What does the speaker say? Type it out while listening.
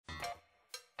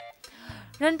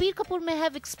Ranbir Kapoor may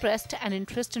have expressed an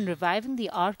interest in reviving the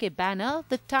RK banner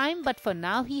with time, but for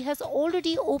now he has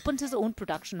already opened his own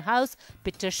production house,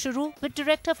 Picture Shuru, with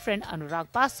director friend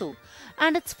Anurag Basu.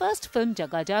 And its first film,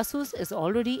 Jaga Jasoos, is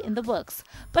already in the works.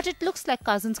 But it looks like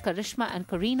cousins Karisma and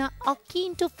Kareena are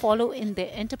keen to follow in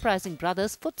their enterprising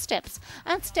brothers' footsteps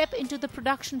and step into the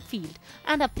production field,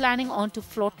 and are planning on to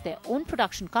float their own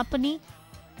production company,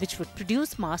 which would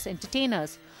produce mass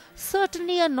entertainers.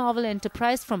 Certainly a novel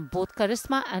enterprise from both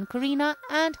Karisma and Kareena,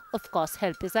 and of course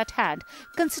help is at hand,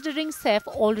 considering Saif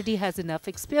already has enough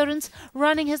experience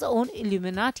running his own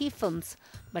Illuminati Films.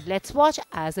 But let's watch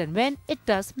as and when it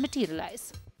does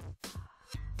materialize.